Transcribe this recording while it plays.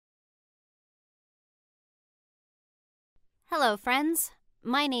Hello, friends.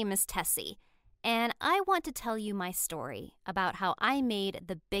 My name is Tessie, and I want to tell you my story about how I made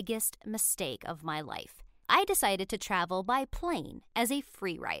the biggest mistake of my life. I decided to travel by plane as a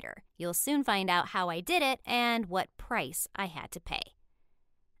free rider. You'll soon find out how I did it and what price I had to pay.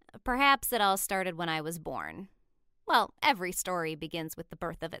 Perhaps it all started when I was born. Well, every story begins with the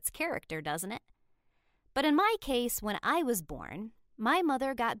birth of its character, doesn't it? But in my case, when I was born, my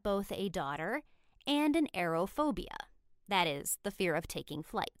mother got both a daughter and an aerophobia. That is, the fear of taking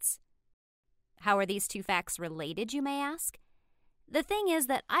flights. How are these two facts related, you may ask? The thing is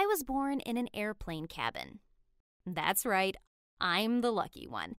that I was born in an airplane cabin. That's right, I'm the lucky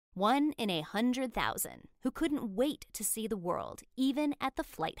one in 100,000, who couldn't wait to see the world, even at the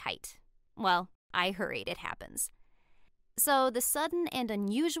flight height. Well, I hurried, it happens. So the sudden and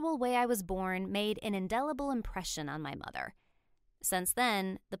unusual way I was born made an indelible impression on my mother. Since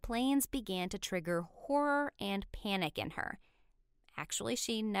then, the planes began to trigger horror and panic in her. Actually,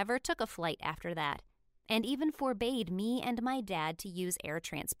 she never took a flight after that, and even forbade me and my dad to use air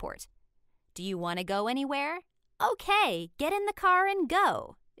transport. Do you want to go anywhere? Okay, get in the car and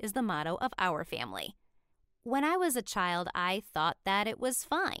go, is the motto of our family. When I was a child, I thought that it was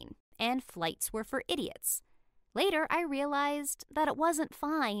fine, and flights were for idiots. Later, I realized that it wasn't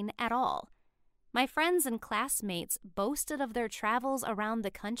fine at all. My friends and classmates boasted of their travels around the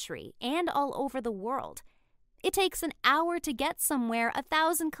country and all over the world. It takes an hour to get somewhere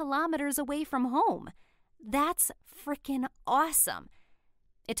 1,000 kilometers away from home. That's frickin' awesome.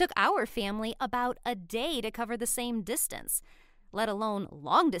 It took our family about a day to cover the same distance, let alone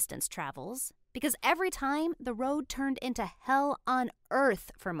long-distance travels, because every time the road turned into hell on earth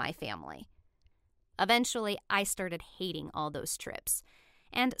for my family. Eventually, I started hating all those trips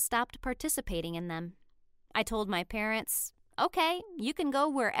and stopped participating in them. I told my parents, okay, you can go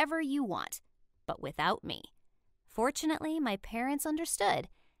wherever you want, but without me. Fortunately, my parents understood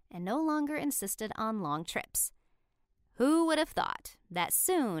and no longer insisted on long trips. Who would have thought that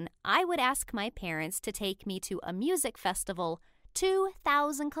soon I would ask my parents to take me to a music festival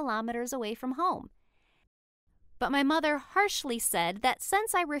 2,000 kilometers away from home? But my mother harshly said that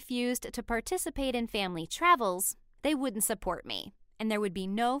since I refused to participate in family travels, they wouldn't support me, and there would be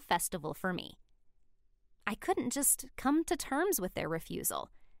no festival for me. I couldn't just come to terms with their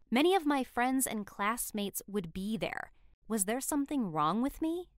refusal. Many of my friends and classmates would be there. Was there something wrong with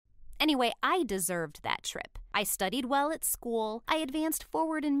me? Anyway, I deserved that trip. I studied well at school. I advanced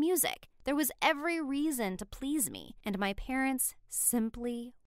forward in music. There was every reason to please me, and my parents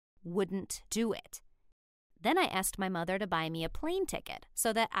simply wouldn't do it. Then I asked my mother to buy me a plane ticket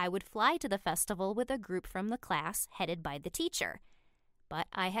so that I would fly to the festival with a group from the class headed by the teacher. But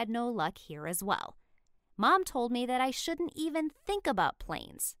I had no luck here as well. Mom told me that I shouldn't even think about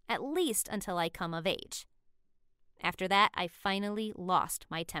planes, at least until I come of age. After that, I finally lost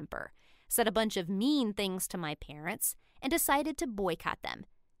my temper, said a bunch of mean things to my parents, and decided to boycott them.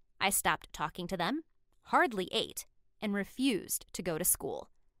 I stopped talking to them, hardly ate, and refused to go to school.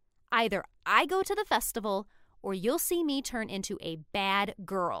 Either I go to the festival, or you'll see me turn into a bad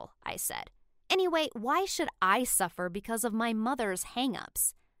girl, I said. Anyway, why should I suffer because of my mother's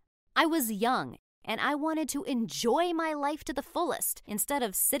hang-ups? I was young, and I wanted to enjoy my life to the fullest instead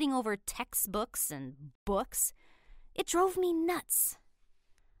of sitting over textbooks and books. It drove me nuts.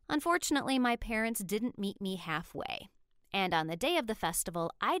 Unfortunately, my parents didn't meet me halfway, and on the day of the festival,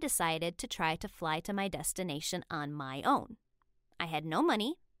 I decided to try to fly to my destination on my own. I had no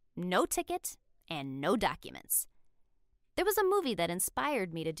money, no ticket, and no documents. There was a movie that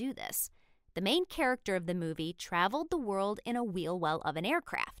inspired me to do this. The main character of the movie traveled the world in a wheel well of an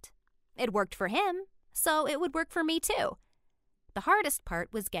aircraft. It worked for him, so it would work for me too. The hardest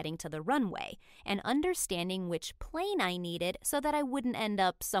part was getting to the runway and understanding which plane I needed so that I wouldn't end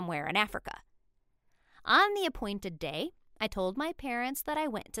up somewhere in Africa. On the appointed day, I told my parents that I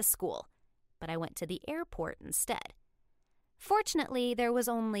went to school, but I went to the airport instead. Fortunately, there was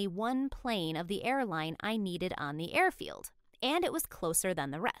only one plane of the airline I needed on the airfield, and it was closer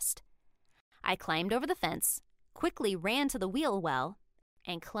than the rest. I climbed over the fence, quickly ran to the wheel well,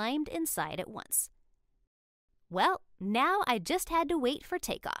 and climbed inside at once. Well, now I just had to wait for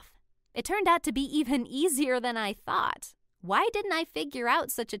takeoff. It turned out to be even easier than I thought. Why didn't I figure out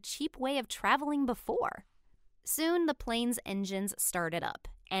such a cheap way of traveling before? Soon the plane's engines started up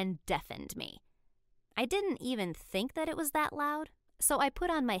and deafened me. I didn't even think that it was that loud, so I put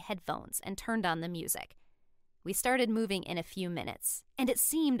on my headphones and turned on the music. We started moving in a few minutes, and it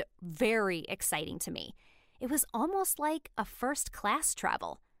seemed very exciting to me. It was almost like a first-class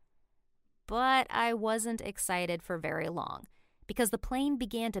travel. But I wasn't excited for very long, because the plane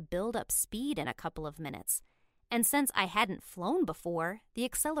began to build up speed in a couple of minutes, And since I hadn't flown before, the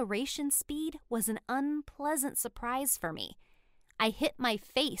acceleration speed was an unpleasant surprise for me. I hit my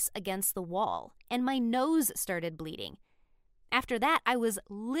face against the wall, and my nose started bleeding. After that, I was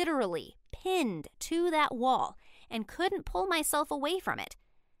literally pinned to that wall and couldn't pull myself away from it.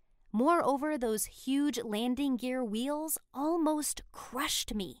 Moreover, those huge landing gear wheels almost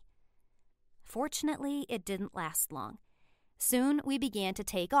crushed me. Fortunately, it didn't last long. Soon we began to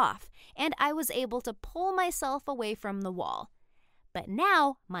take off, and I was able to pull myself away from the wall. But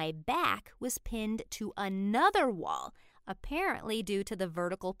now my back was pinned to another wall, apparently due to the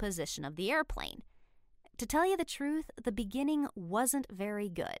vertical position of the airplane. To tell you the truth, the beginning wasn't very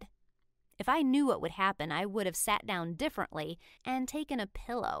good. If I knew what would happen, I would have sat down differently and taken a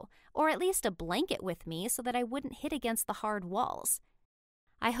pillow, or at least a blanket with me so that I wouldn't hit against the hard walls.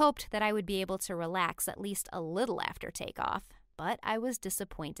 I hoped that I would be able to relax at least a little after takeoff, but I was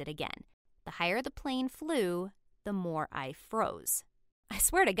disappointed again. The higher the plane flew, the more I froze. I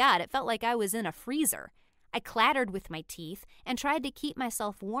swear to God, it felt like I was in a freezer. I clattered with my teeth and tried to keep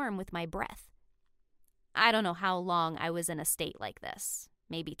myself warm with my breath. I don't know how long I was in a state like this.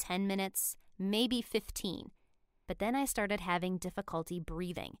 Maybe 10 minutes, maybe 15. But then I started having difficulty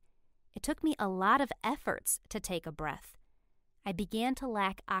breathing. It took me a lot of efforts to take a breath. I began to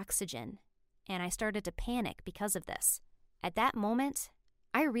lack oxygen, and I started to panic because of this. At that moment,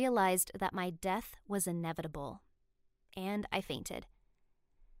 I realized that my death was inevitable, and I fainted.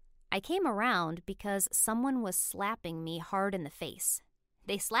 I came around because someone was slapping me hard in the face.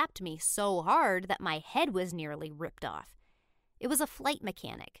 They slapped me so hard that my head was nearly ripped off. It was a flight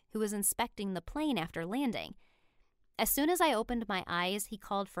mechanic who was inspecting the plane after landing. As soon as I opened my eyes, he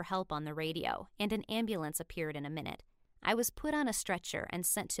called for help on the radio, and an ambulance appeared in a minute. I was put on a stretcher and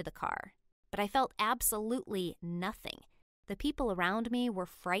sent to the car, but I felt absolutely nothing. The people around me were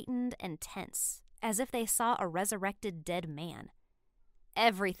frightened and tense, as if they saw a resurrected dead man.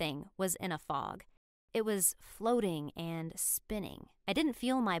 Everything was in a fog. It was floating and spinning. I didn't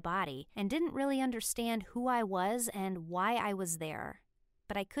feel my body and didn't really understand who I was and why I was there,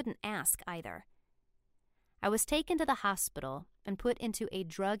 but I couldn't ask either. I was taken to the hospital and put into a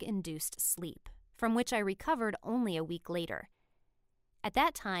drug-induced sleep, from which I recovered only a week later. At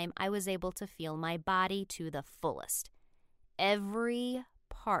that time, I was able to feel my body to the fullest. Every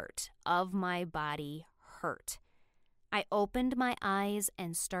part of my body hurt. I opened my eyes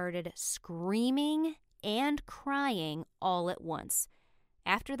and started screaming and crying all at once.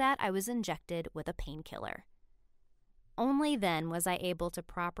 After that, I was injected with a painkiller. Only then was I able to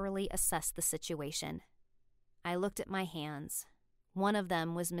properly assess the situation. I looked at my hands. One of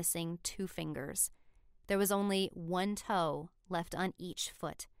them was missing 2 fingers. There was only 1 toe left on each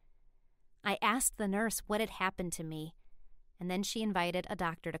foot. I asked the nurse what had happened to me, and then she invited a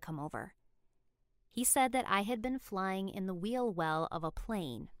doctor to come over. He said that I had been flying in the wheel well of a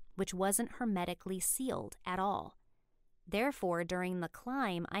plane, which wasn't hermetically sealed at all. Therefore, during the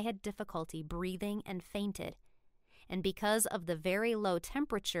climb, I had difficulty breathing and fainted. And because of the very low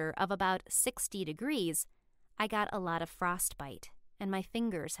temperature of about 60 degrees, I got a lot of frostbite, and my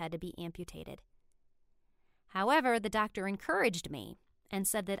fingers had to be amputated. However, the doctor encouraged me and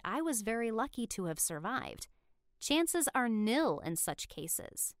said that I was very lucky to have survived. Chances are nil in such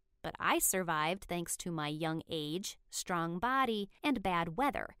cases, but I survived thanks to my young age, strong body, and bad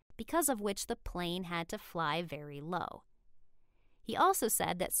weather, because of which the plane had to fly very low. He also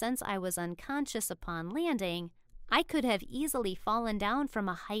said that since I was unconscious upon landing, I could have easily fallen down from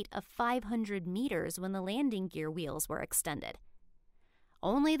a height of 500 meters when the landing gear wheels were extended.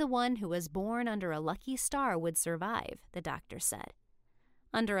 Only the one who was born under a lucky star would survive, the doctor said.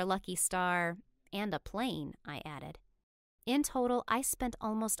 Under a lucky star and a plane, I added. In total, I spent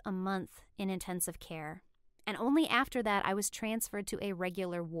almost a month in intensive care, and only after that I was transferred to a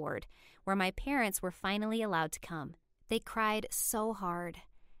regular ward, where my parents were finally allowed to come. They cried so hard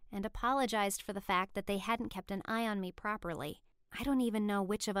and apologized for the fact that they hadn't kept an eye on me properly. I don't even know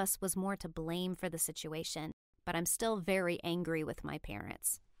which of us was more to blame for the situation, but I'm still very angry with my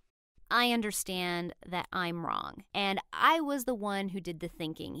parents. I understand that I'm wrong, and I was the one who did the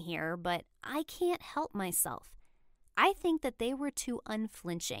thinking here, but I can't help myself. I think that they were too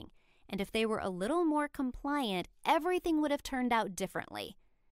unflinching, and if they were a little more compliant, everything would have turned out differently.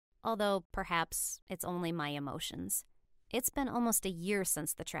 Although, perhaps, it's only my emotions. It's been almost a year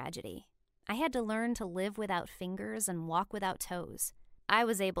since the tragedy. I had to learn to live without fingers and walk without toes. I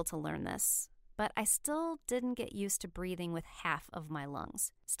was able to learn this, but I still didn't get used to breathing with half of my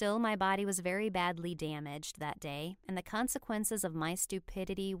lungs. Still, my body was very badly damaged that day, and the consequences of my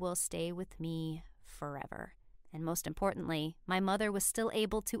stupidity will stay with me forever. And most importantly, my mother was still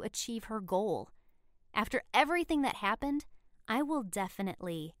able to achieve her goal. After everything that happened, I will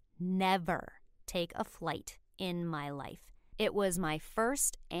definitely never take a flight in my life. It was my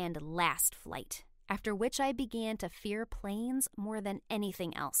first and last flight, after which I began to fear planes more than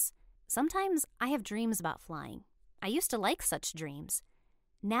anything else. Sometimes I have dreams about flying. I used to like such dreams.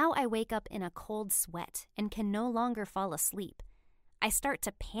 Now I wake up in a cold sweat and can no longer fall asleep. I start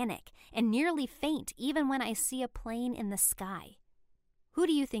to panic and nearly faint even when I see a plane in the sky. Who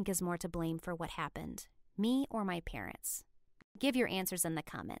do you think is more to blame for what happened, me or my parents? Give your answers in the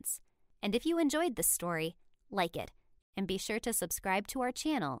comments. And if you enjoyed this story, like it, and be sure to subscribe to our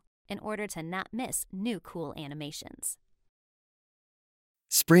channel in order to not miss new cool animations.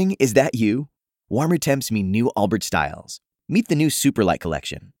 Spring, is that you? Warmer temps mean new Allbirds styles. Meet the new Superlight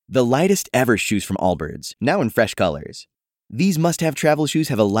collection, the lightest ever shoes from Allbirds, now in fresh colors. These must-have travel shoes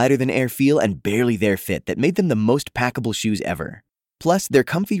have a lighter-than-air feel and barely-there fit that made them the most packable shoes ever. Plus, they're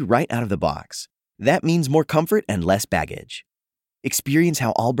comfy right out of the box. That means more comfort and less baggage. Experience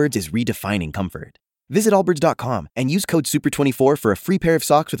how Allbirds is redefining comfort. Visit allbirds.com and use code SUPER24 for a free pair of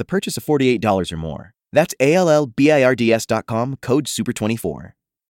socks with a purchase of $48 or more. That's ALLBIRDS.com, code SUPER24.